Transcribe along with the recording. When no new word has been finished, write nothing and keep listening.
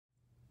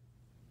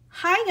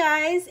Hi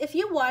guys, if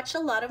you watch a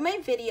lot of my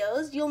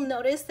videos, you'll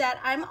notice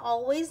that I'm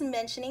always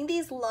mentioning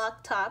these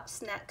lock top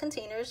snack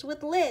containers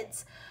with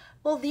lids.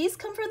 Well, these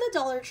come from the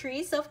Dollar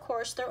Tree, so of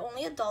course they're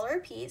only $1 a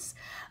piece,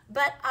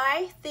 but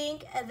I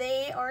think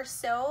they are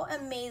so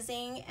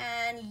amazing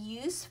and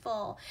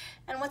useful.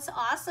 And what's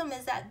awesome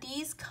is that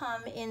these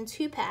come in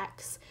 2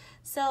 packs.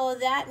 So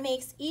that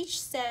makes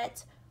each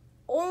set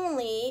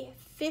only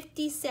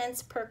 50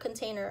 cents per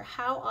container.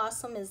 How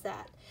awesome is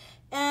that?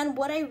 And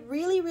what I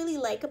really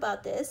like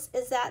about this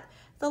is that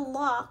the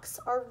locks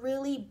are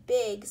really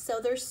big, so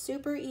they're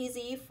super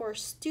easy for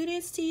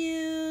students to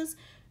use,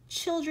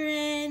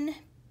 children,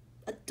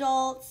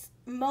 adults.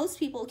 Most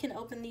people can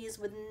open these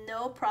with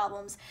no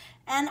problems.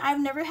 And I've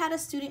never had a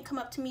student come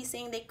up to me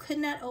saying they could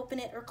not open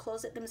it or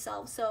close it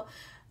themselves. So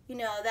you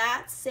know,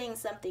 that's saying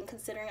something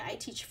considering I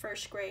teach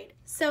 1st grade.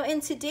 So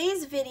in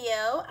today's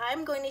video,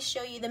 I'm going to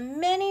show you the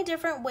many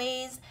different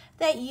ways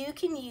that you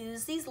can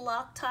use these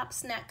lock top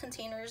snack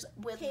containers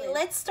with lids.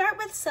 Let's start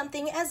with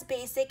something as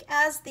basic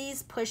as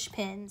these push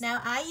pins. Now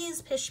I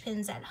use push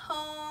pins at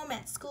home,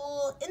 at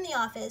school, in the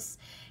office.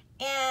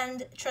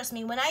 And trust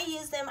me, when I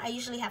use them, I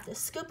usually have to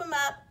scoop them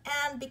up.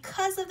 And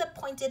because of the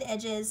pointed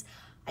edges,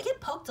 I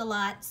get poked a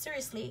lot,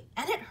 seriously,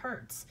 and it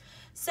hurts.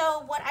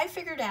 So what I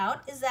figured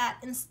out is that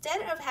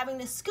instead of having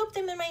to scoop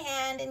them in my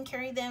hand and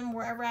carry them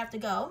wherever I have to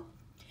go,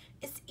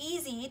 it's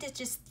easy to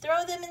just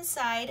throw them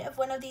inside of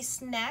one of these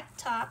snack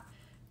top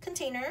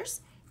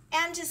containers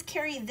and just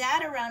carry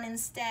that around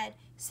instead.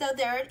 So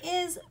there it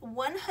is,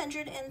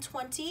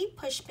 120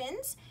 push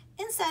pins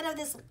inside of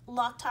this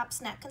lock top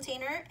snack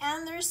container,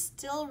 and there's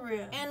still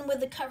room. And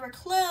with the cover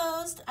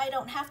closed, I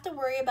don't have to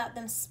worry about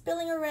them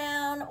spilling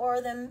around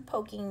or them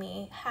poking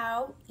me.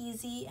 How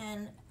easy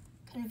and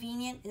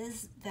convenient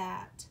is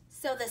that?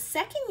 So the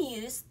second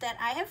use that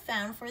I have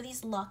found for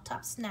these lock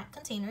top snack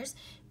containers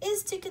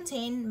is to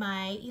contain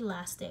my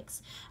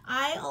elastics.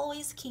 I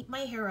always keep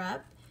my hair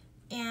up,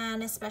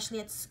 and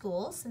especially at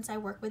school since I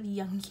work with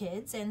young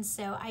kids, and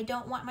so I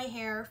don't want my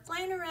hair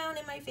flying around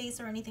in my face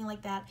or anything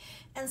like that,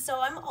 and so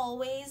I'm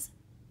always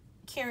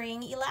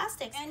carrying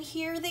elastics. And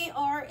here they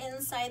are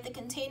inside the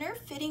container,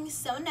 fitting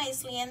so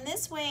nicely, and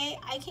this way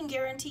I can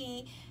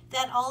guarantee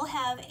that I'll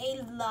have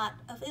a lot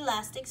of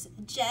elastics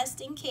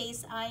just in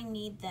case I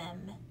need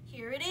them.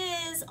 Here it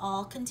is,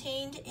 all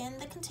contained in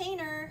the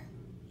container.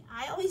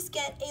 I always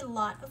get a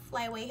lot of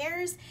flyaway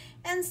hairs,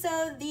 and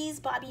so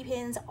these bobby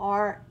pins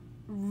are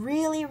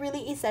really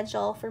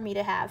essential for me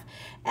to have.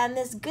 And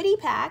this goodie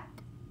pack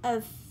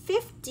of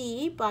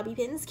 50 bobby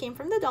pins came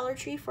from the Dollar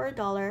Tree for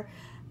 $1.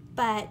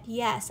 But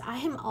yes, I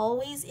am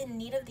always in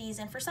need of these,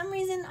 and for some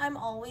reason I'm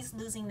always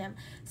losing them.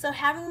 So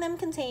having them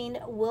contained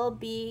will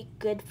be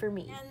good for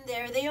me. And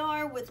there they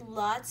are with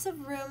lots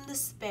of room to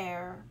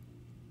spare.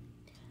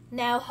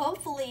 Now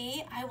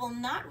hopefully I will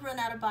not run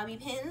out of bobby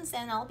pins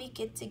and I'll be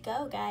good to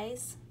go,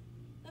 guys.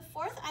 The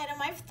 4th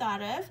item I've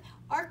thought of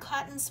are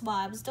cotton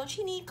swabs. Don't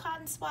you need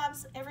cotton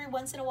swabs every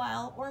once in a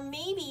while? Or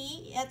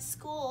maybe at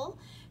school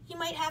you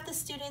might have the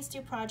students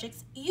do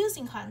projects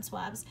using cotton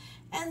swabs.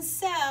 And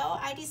so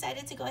I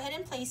decided to go ahead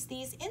and place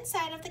these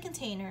inside of the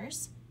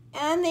containers.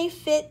 And they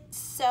fit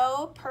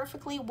so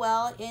perfectly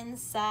well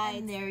inside.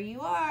 And there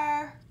you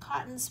are,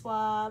 cotton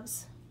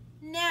swabs.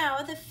 Now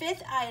the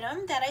 5th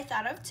item that I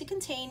thought of to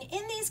contain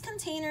in these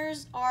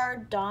containers are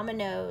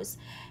dominoes.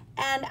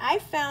 And I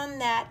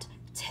found that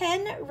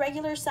 10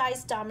 regular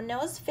sized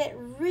dominoes fit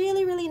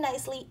really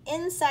nicely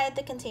inside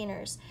the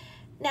containers.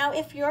 Now,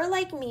 if you're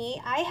like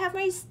me, I have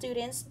my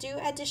students do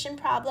addition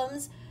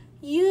problems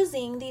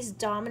using these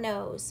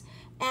dominoes.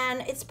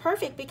 And it's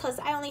perfect because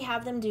I only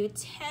have them do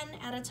 10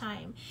 at a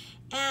time.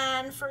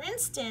 And for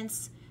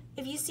instance,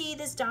 if you see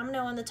this domino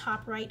on the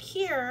top right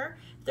here,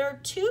 there are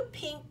 2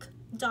 pink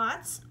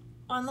dots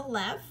on the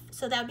left,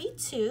 so that would be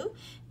 2,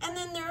 and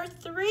then there are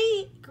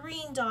 3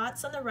 green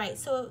dots on the right,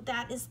 so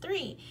that is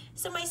 3.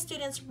 So my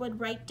students would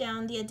write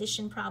down the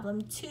addition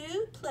problem,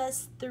 2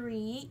 plus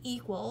 3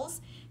 equals,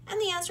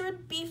 and the answer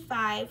would be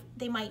 5.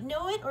 They might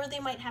know it, or they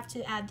might have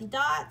to add the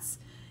dots.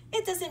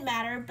 It doesn't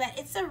matter, but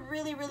it's a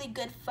really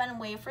good fun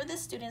way for the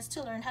students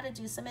to learn how to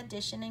do some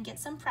addition and get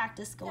some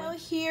practice going. So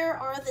here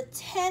are the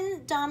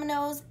 10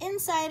 dominoes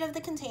inside of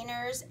the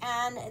containers,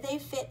 and they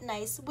fit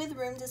nice with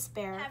room to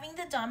spare. Having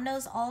the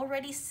dominoes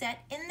already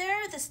set in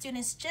there, the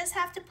students just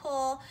have to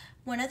pull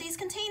one of these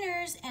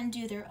containers and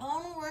do their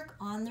own work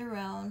on their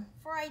own.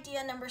 For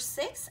idea number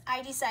 6,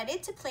 I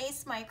decided to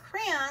place my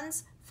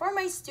crayons for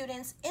my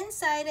students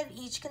inside of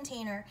each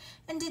container.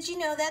 And did you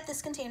know that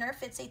this container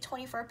fits a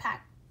 24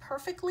 pack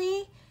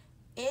perfectly?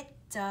 It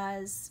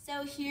does.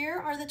 So here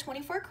are the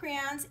 24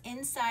 crayons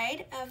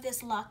inside of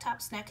this lock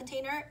top snack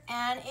container,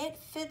 and it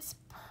fits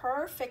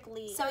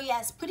perfectly. So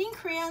yes, putting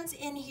crayons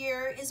in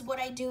here is what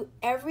I do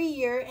every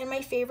year, and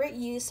my favorite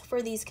use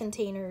for these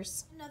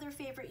containers. Another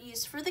favorite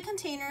use for the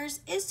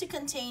containers is to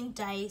contain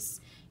dice.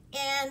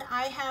 And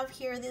I have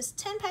here this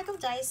 10 pack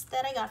of dice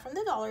that I got from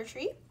the Dollar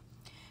Tree.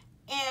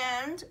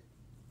 And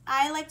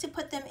I like to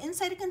put them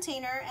inside a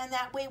container, and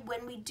that way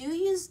when we do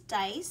use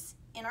dice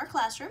in our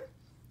classroom,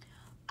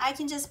 I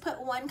can just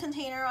put one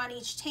container on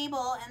each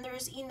table and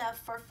there's enough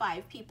for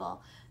 5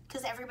 people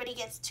because everybody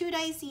gets 2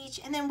 dice each.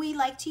 And then we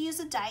like to use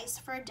a dice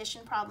for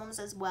addition problems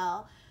as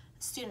well.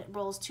 The student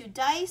rolls 2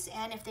 dice,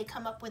 and if they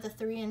come up with a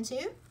 3 and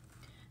 2,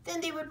 then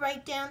they would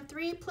write down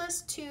 3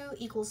 plus 2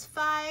 equals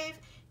 5.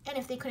 And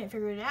if they couldn't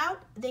figure it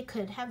out, they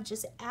could have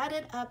just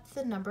added up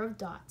the number of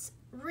dots.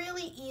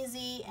 Really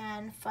easy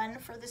and fun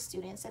for the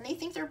students, and they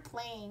think they're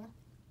playing.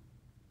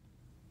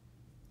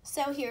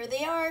 So here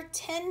they are,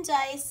 10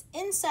 dice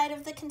inside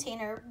of the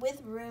container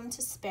with room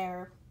to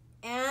spare.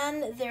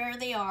 And there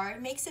they are.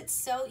 It makes it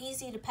so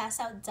easy to pass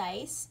out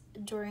dice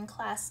during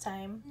class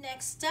time.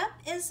 Next up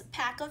is a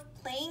pack of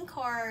playing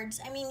cards.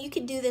 I mean, you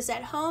could do this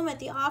at home, at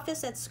the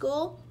office, at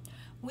school.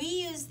 We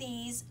use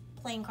these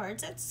playing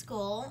cards at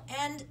school,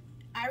 and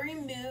I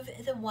remove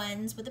the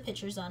ones with the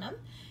pictures on them.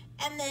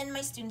 And then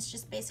my students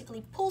just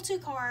basically pull 2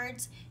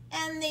 cards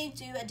and they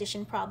do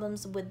addition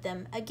problems with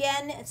them.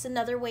 Again, it's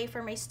another way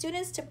for my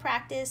students to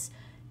practice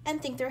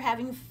and think they're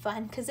having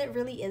fun, because it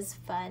really is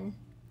fun.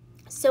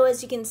 So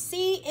as you can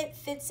see, it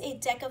fits a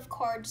deck of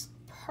cards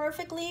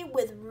perfectly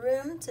with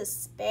room to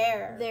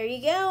spare. There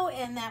you go,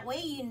 and that way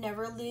you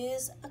never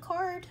lose a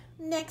card.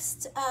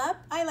 Next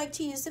up, I like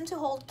to use them to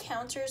hold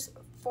counters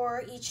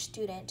for each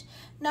student.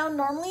 Now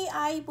normally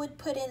I would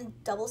put in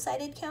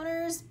double-sided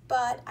counters,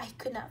 but I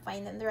could not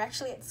find them. They're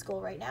actually at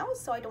school right now,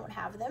 so I don't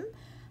have them.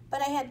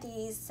 But I had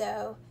these,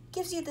 so it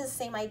gives you the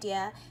same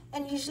idea.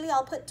 And usually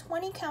I'll put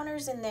 20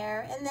 counters in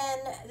there, and then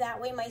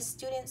that way my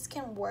students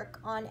can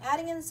work on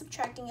adding and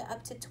subtracting it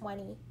up to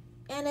 20.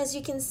 And as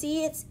you can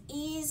see, it's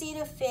easy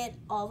to fit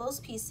all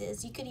those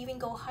pieces. You could even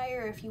go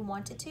higher if you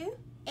wanted to.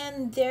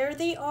 And there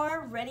they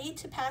are, ready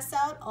to pass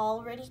out,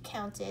 already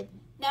counted.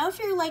 Now, if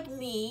you're like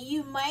me,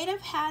 you might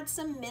have had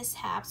some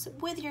mishaps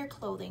with your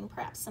clothing.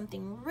 Perhaps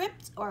something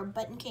ripped or a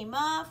button came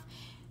off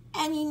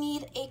and you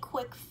need a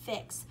quick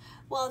fix.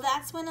 Well,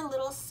 that's when a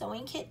little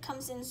sewing kit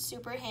comes in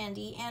super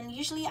handy, and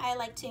usually I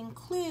like to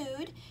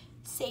include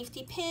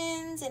safety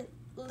pins and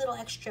little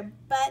extra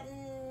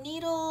button,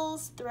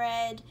 needles,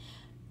 thread,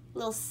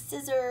 little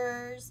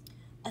scissors,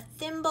 a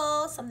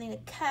thimble, something to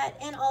cut,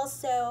 and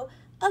also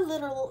a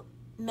little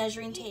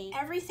measuring tape.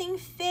 Everything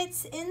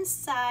fits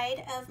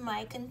inside of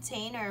my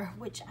container,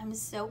 which I'm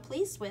so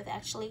pleased with,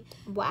 actually.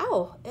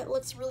 Wow, it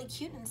looks really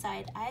cute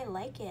inside. I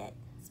like it.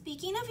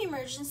 Speaking of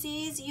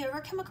emergencies, you ever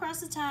come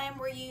across a time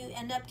where you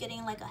end up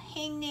getting like a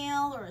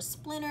hangnail or a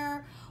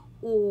splinter,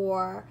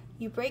 or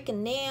you break a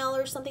nail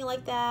or something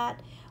like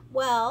that?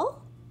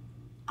 Well,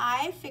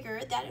 I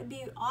figured that it would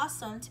be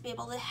awesome to be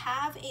able to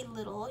have a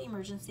little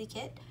emergency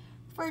kit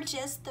for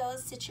just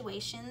those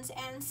situations.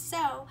 And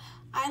so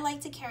I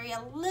like to carry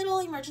a little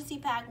emergency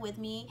pack with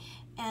me,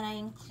 and I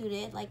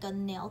included like a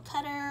nail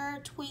cutter,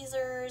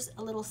 tweezers,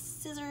 a little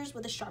scissors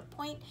with a sharp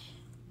point,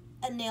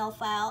 a nail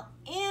file,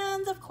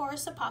 and of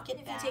course a pocket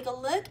bag. If you take a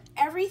look,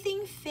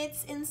 everything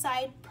fits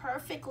inside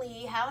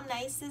perfectly. How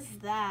nice is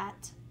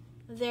that?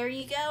 There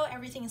you go.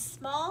 Everything's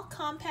small,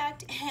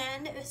 compact,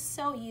 and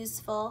so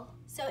useful.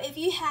 So if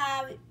you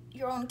have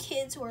your own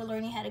kids who are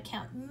learning how to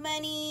count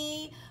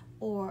money,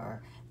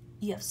 or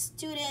you have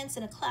students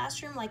in a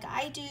classroom like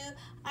I do,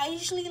 I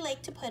usually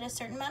like to put a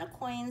certain amount of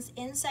coins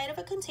inside of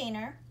a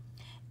container,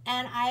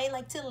 and I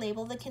like to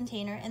label the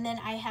container, and then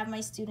I have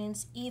my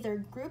students either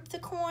group the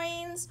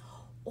coins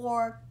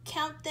or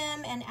count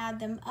them and add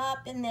them up,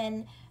 and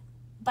then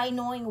by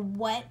knowing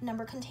what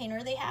number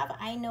container they have,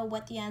 I know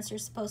what the answer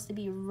is supposed to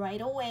be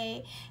right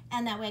away,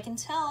 and that way I can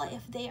tell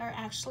if they are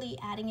actually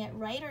adding it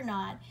right or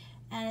not.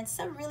 And it's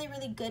a really,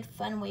 really good,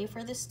 fun way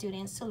for the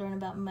students to learn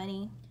about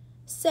money.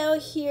 So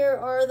here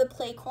are the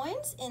play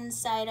coins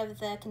inside of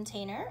the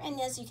container,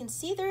 and as you can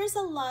see, there is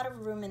a lot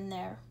of room in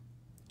there.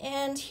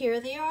 And here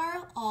they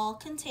are, all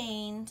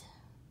contained.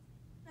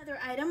 Another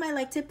item I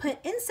like to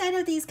put inside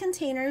of these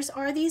containers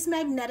are these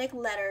magnetic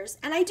letters,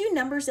 and I do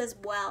numbers as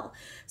well.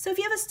 So if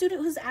you have a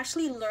student who's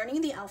actually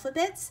learning the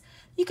alphabets,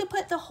 you could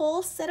put the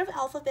whole set of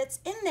alphabets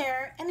in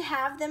there and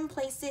have them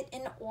place it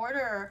in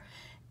order.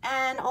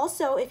 And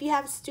also, if you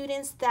have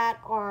students that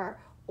are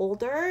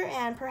older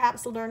and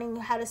perhaps learning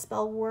how to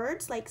spell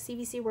words like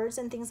CVC words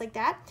and things like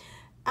that,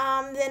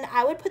 then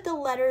I would put the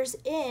letters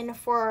in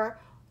for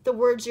the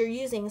words you're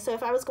using. So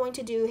if I was going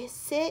to do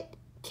sit,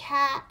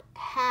 cat,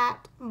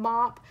 hat,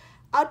 mop,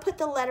 I'd put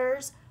the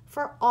letters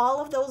for all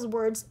of those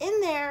words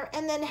in there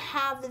and then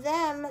have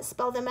them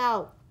spell them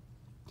out.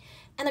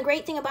 And the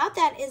great thing about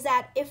that is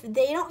that if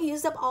they don't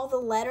use up all the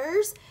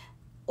letters,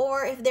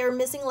 or if they're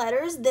missing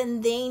letters, then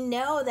they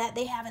know that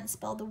they haven't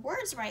spelled the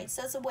words right.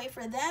 So it's a way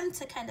for them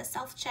to kind of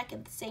self-check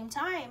at the same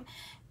time.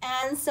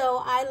 And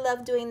so I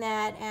love doing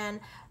that, and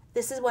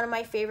This is one of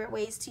my favorite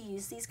ways to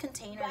use these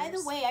containers. By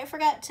the way, I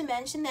forgot to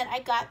mention that I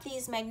got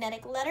these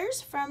magnetic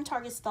letters from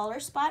Target's Dollar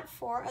Spot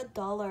for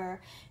 $1.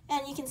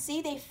 And you can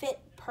see they fit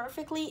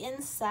perfectly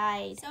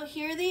inside. So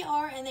here they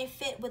are, and they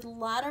fit with a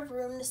lot of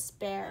room to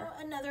spare.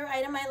 Now, another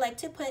item I like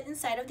to put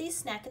inside of these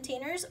snack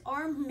containers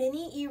are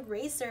mini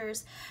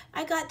erasers.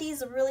 I got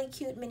these really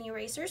cute mini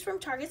erasers from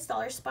Target's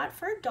Dollar Spot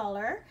for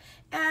 $1.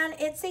 And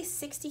it's a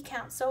 60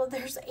 count, so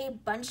there's a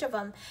bunch of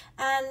them.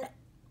 And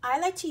I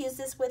like to use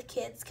this with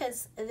kids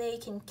because they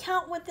can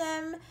count with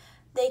them,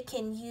 they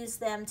can use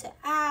them to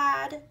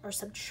add or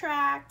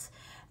subtract,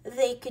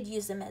 they could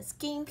use them as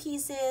game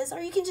pieces, or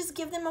you can just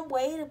give them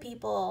away to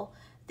people.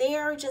 They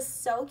are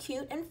just so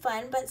cute and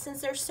fun, but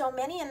since there's so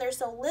many and they're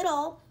so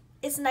little,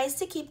 it's nice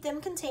to keep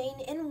them contained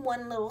in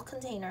one little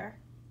container.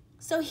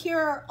 So here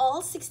are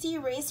all 60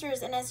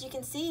 erasers, and as you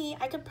can see,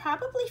 I could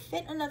probably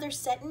fit another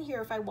set in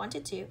here if I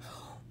wanted to.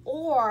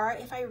 Or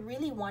if I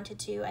really wanted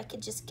to, I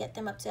could just get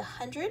them up to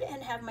 100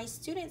 and have my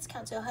students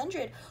count to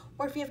 100.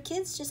 Or if you have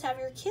kids, just have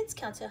your kids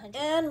count to 100.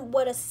 And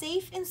what a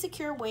safe and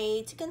secure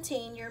way to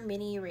contain your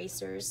mini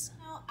erasers.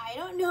 Now, I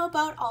don't know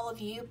about all of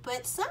you,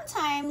 but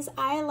sometimes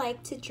I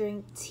like to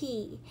drink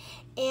tea.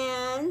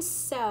 And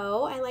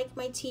so I like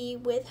my tea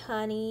with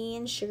honey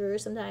and sugar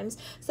sometimes.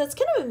 So it's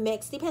kind of a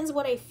mix, depends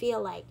what I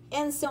feel like.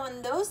 And so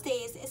on those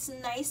days, it's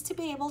nice to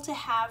be able to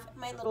have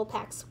my little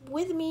packs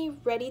with me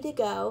ready to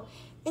go,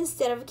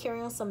 instead of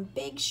carrying some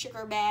big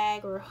sugar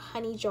bag or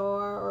honey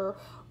jar or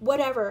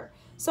whatever.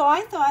 So I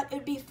thought it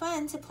would be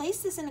fun to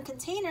place this in a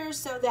container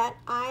so that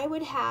I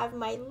would have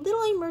my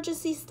little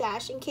emergency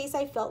stash in case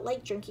I felt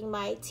like drinking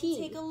my tea.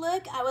 Take a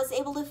look, I was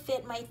able to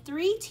fit my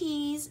 3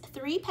 teas,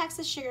 3 packs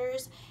of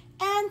sugars,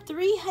 and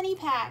 3 honey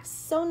packs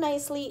so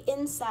nicely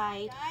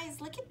inside.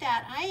 Guys, look at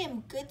that, I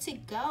am good to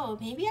go.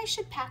 Maybe I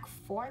should pack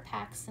 4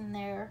 packs in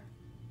there.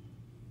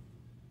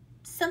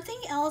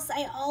 Something else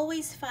I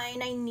always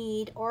find I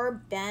need are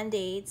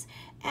Band-Aids,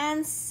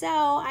 and so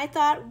I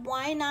thought,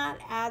 why not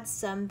add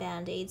some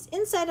Band-Aids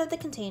inside of the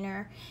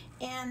container,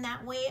 and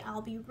that way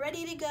I'll be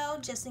ready to go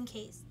just in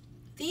case.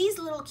 These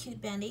little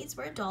cute Band-Aids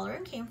were $1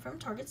 and came from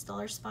Target's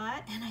Dollar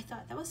Spot, and I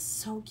thought that was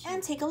so cute.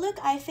 And take a look,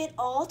 I fit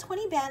all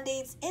 20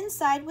 Band-Aids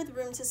inside with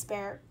room to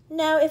spare.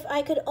 Now, if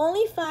I could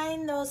only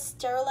find those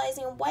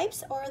sterilizing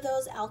wipes or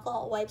those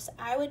alcohol wipes,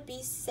 I would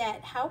be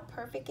set. How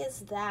perfect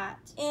is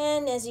that?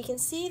 And as you can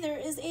see, there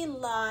is a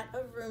lot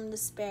of room to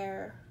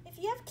spare. If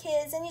you have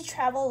kids and you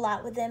travel a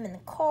lot with them in the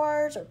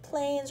cars or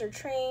planes or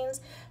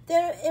trains,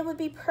 then it would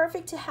be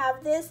perfect to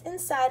have this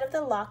inside of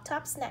the lock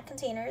top snack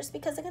containers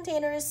because the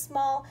container is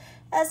small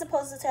as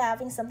opposed to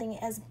having something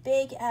as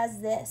big as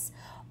this.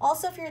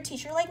 Also, if you're a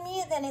teacher like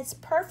me, then it's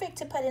perfect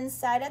to put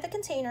inside of the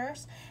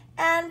containers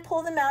and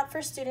pull them out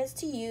for students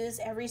to use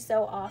every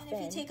so often.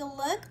 And if you take a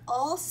look,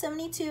 all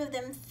 72 of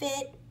them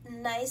fit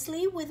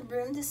nicely with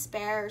room to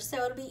spare,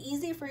 so it'll be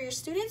easy for your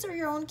students or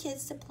your own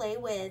kids to play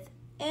with.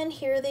 And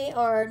here they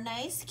are,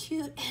 nice,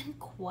 cute, and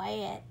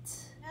quiet.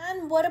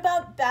 And what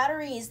about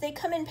batteries? They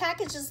come in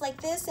packages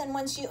like this, and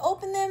once you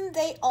open them,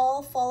 they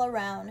all fall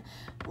around.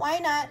 Why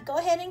not go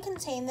ahead and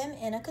contain them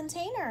in a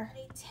container?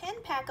 A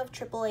 10-pack of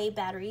AAA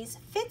batteries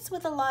fits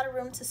with a lot of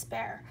room to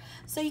spare,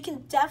 so you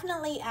can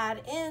definitely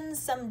add in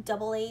some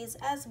AA's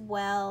as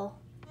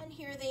well. And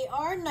here they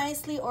are,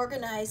 nicely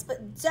organized,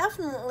 but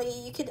definitely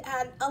you could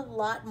add a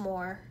lot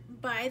more.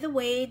 By the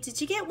way,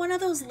 did you get one of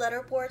those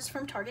letter boards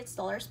from Target's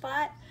Dollar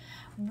Spot?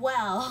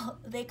 Well,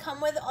 they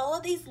come with all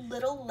of these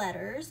little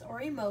letters or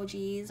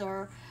emojis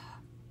or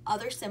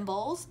other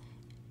symbols,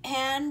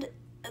 and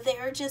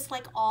they're just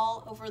like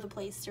all over the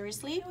place,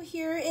 seriously. So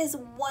here is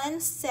one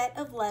set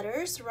of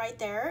letters right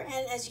there,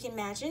 and as you can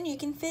imagine, you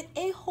can fit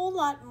a whole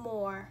lot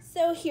more.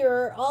 So here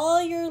are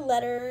all your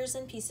letters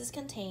and pieces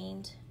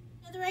contained.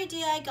 Another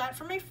idea I got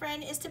from my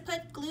friend is to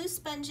put glue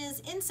sponges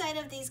inside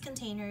of these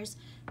containers.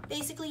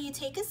 Basically, you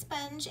take a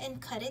sponge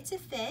and cut it to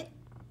fit,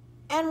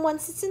 and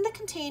once it's in the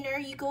container,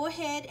 you go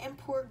ahead and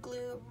pour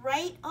glue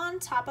right on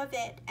top of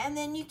it, and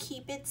then you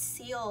keep it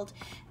sealed.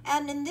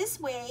 And in this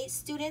way,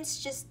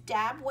 students just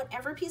dab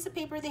whatever piece of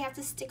paper they have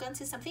to stick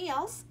onto something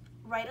else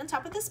right on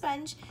top of the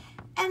sponge,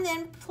 and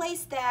then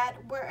place that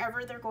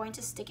wherever they're going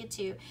to stick it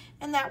to.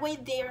 And that way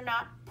they are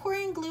not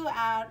pouring glue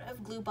out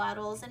of glue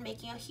bottles and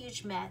making a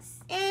huge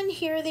mess. And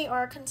here they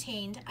are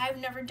contained. I've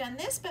never done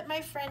this, but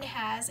my friend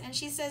has, and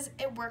she says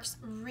it works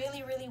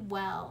really, really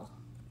well.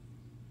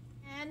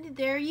 And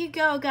there you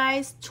go,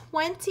 guys,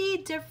 20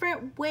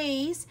 different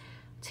ways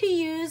to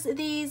use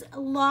these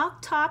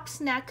lock top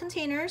snack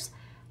containers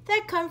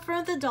that come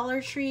from the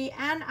Dollar Tree,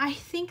 and I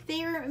think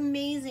they are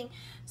amazing.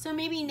 So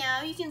maybe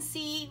now you can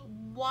see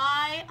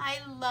why I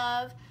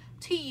love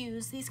to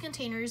use these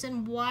containers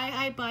and why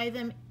I buy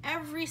them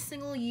every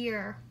single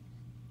year.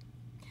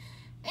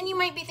 And you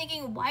might be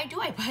thinking, why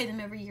do I buy them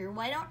every year?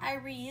 Why don't I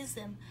reuse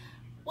them?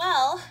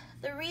 Well,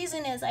 the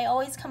reason is I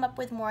always come up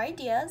with more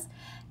ideas,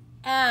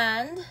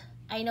 and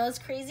I know as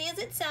crazy as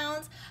it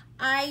sounds,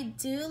 I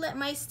do let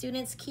my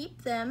students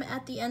keep them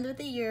at the end of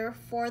the year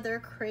for their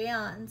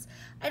crayons.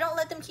 I don't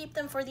let them keep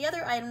them for the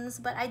other items,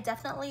 but I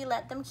definitely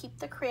let them keep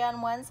the crayon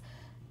ones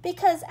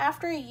because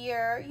after a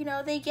year, you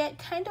know, they get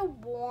kind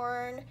of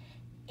worn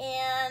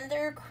and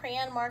they're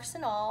crayon marks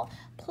and all.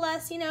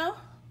 Plus, you know,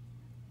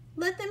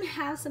 let them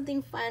have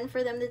something fun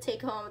for them to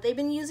take home. They've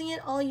been using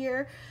it all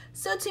year,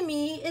 so to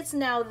me, it's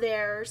now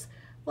theirs.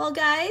 Well,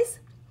 guys,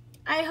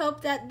 I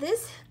hope that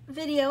this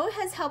video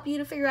has helped you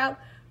to figure out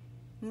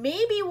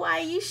maybe why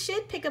you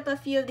should pick up a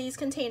few of these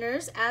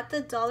containers at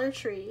the Dollar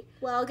Tree.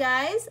 Well,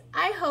 guys,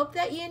 I hope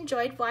that you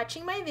enjoyed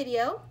watching my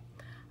video.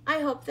 I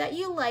hope that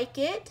you like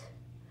it.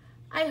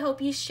 I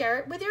hope you share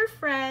it with your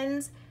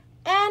friends.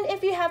 And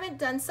if you haven't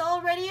done so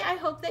already, I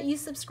hope that you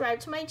subscribe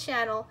to my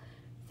channel.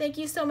 Thank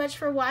you so much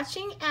for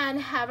watching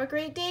and have a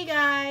great day,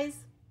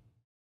 guys.